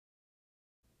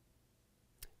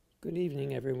Good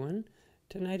evening, everyone.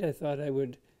 Tonight I thought I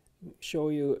would show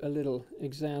you a little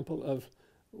example of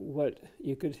what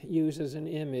you could use as an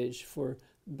image for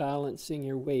balancing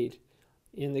your weight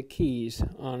in the keys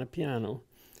on a piano.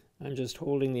 I'm just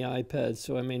holding the iPad,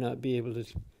 so I may not be able to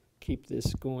keep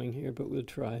this going here, but we'll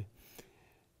try.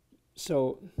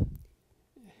 So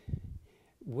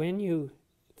when you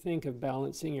think of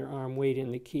balancing your arm weight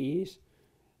in the keys,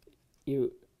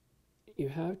 you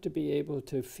have to be able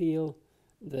to feel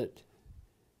that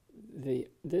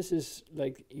this is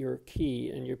like your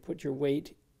key, and you put your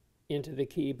weight into the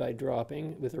key by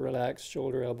dropping with a relaxed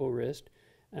shoulder, elbow, wrist,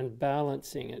 and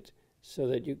balancing it so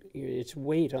that it's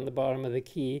weight on the bottom of the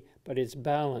key, but it's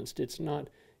balanced. It's not,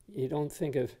 you don't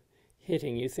think of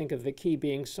hitting, you think of the key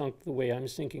being sunk the way I'm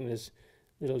sinking this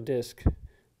little disc,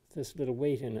 this little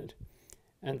weight in it.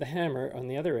 And the hammer on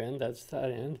the other end, that's that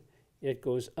end, it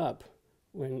goes up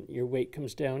when your weight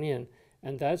comes down in.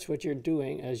 And that's what you're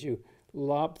doing as you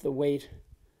lop the weight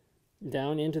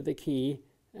down into the key,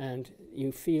 and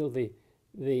you feel the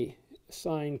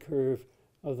sine curve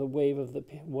of the wave of the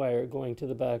wire going to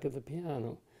the back of the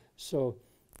piano. So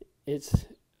it's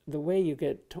the way you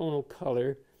get tonal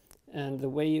color and the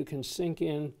way you can sink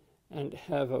in and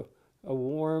have a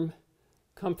warm,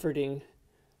 comforting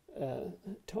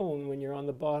tone when you're on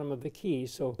the bottom of the key.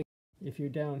 So if you're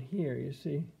down here, you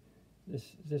see,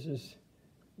 this is,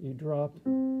 you drop,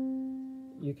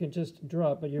 you can just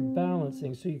drop, but you're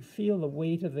balancing, so you feel the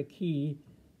weight of the key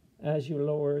as you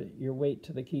lower your weight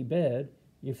to the key bed.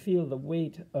 You feel the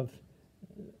weight of,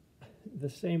 the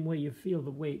same way you feel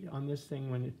the weight on this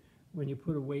thing when you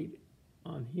put a weight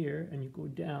on here and you go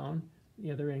down, the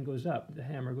other end goes up, the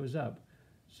hammer goes up.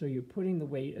 So you're putting the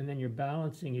weight and then you're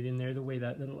balancing it in there the way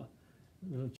that little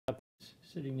chap is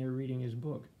sitting there reading his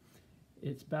book.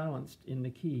 It's balanced in the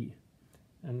key,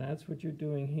 and that's what you're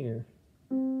doing here.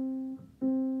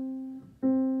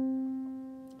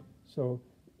 So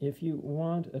if you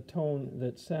want a tone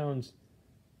that sounds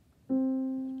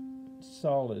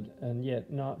solid and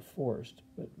yet not forced,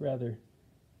 but rather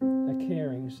a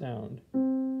caring sound,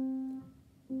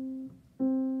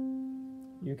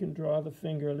 you can draw the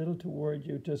finger a little toward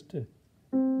you just to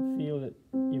feel that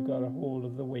you've got a hold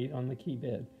of the weight on the key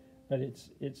bed. But it's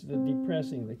the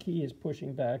depressing. The key is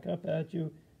pushing back up at you,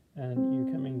 and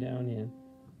you're coming down in,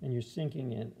 and you're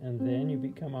sinking in, and then you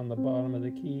become on the bottom of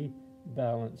the key,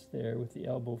 balanced there with the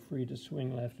elbow free to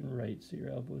swing left and right, so your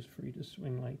elbow is free to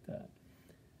swing like that.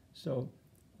 So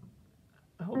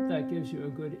I hope that gives you a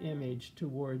good image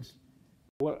towards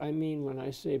what I mean when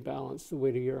I say balance the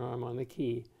weight of your arm on the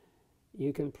key.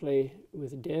 You can play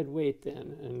with dead weight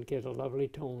then and get a lovely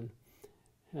tone,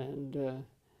 and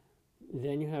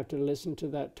then you have to listen to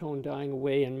that tone dying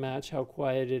away and match how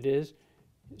quiet it is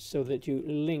so that you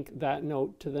link that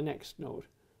note to the next note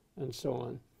and so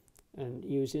on, and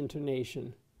use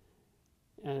intonation.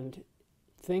 And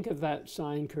think of that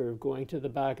sine curve going to the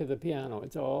back of the piano.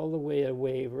 It's all the way a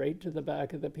wave right to the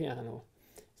back of the piano.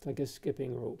 It's like a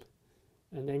skipping rope.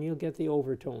 And then you'll get the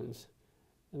overtones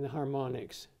and the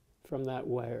harmonics from that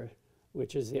wire,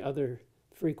 which is the other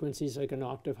frequencies, like an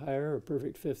octave higher or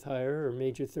perfect fifth higher or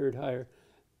major third higher.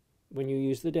 When you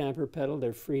use the damper pedal,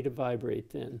 they're free to vibrate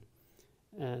then.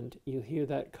 And you hear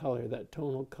that color, that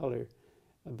tonal color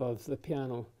above the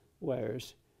piano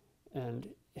wires. And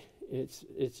it's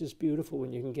just beautiful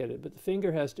when you can get it. But the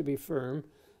finger has to be firm,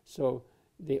 so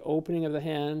the opening of the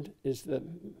hand is the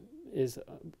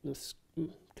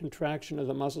contraction of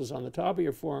the muscles on the top of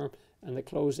your forearm, and the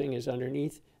closing is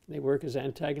underneath. They work as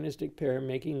antagonistic pair,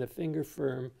 making the finger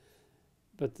firm,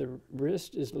 but the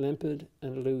wrist is limpid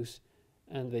and loose,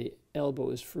 and the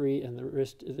elbow is free, and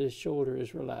the shoulder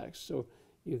is relaxed. So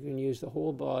you can use the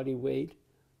whole body weight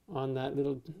on that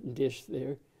little dish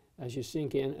there as you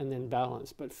sink in, and then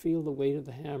balance. But feel the weight of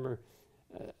the hammer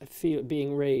feel it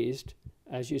being raised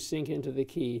as you sink into the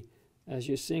key. As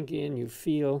you sink in, you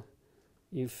feel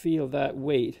that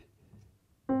weight.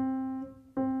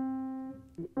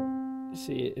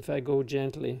 See, if I go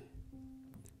gently,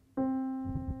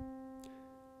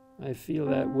 I feel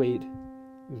that weight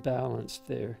balanced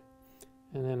there,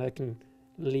 and then I can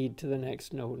lead to the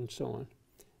next note and so on.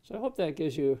 So I hope that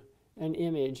gives you an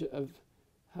image of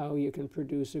how you can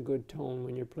produce a good tone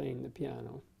when you're playing the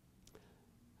piano.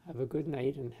 Have a good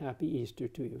night and happy Easter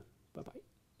to you. Bye-bye.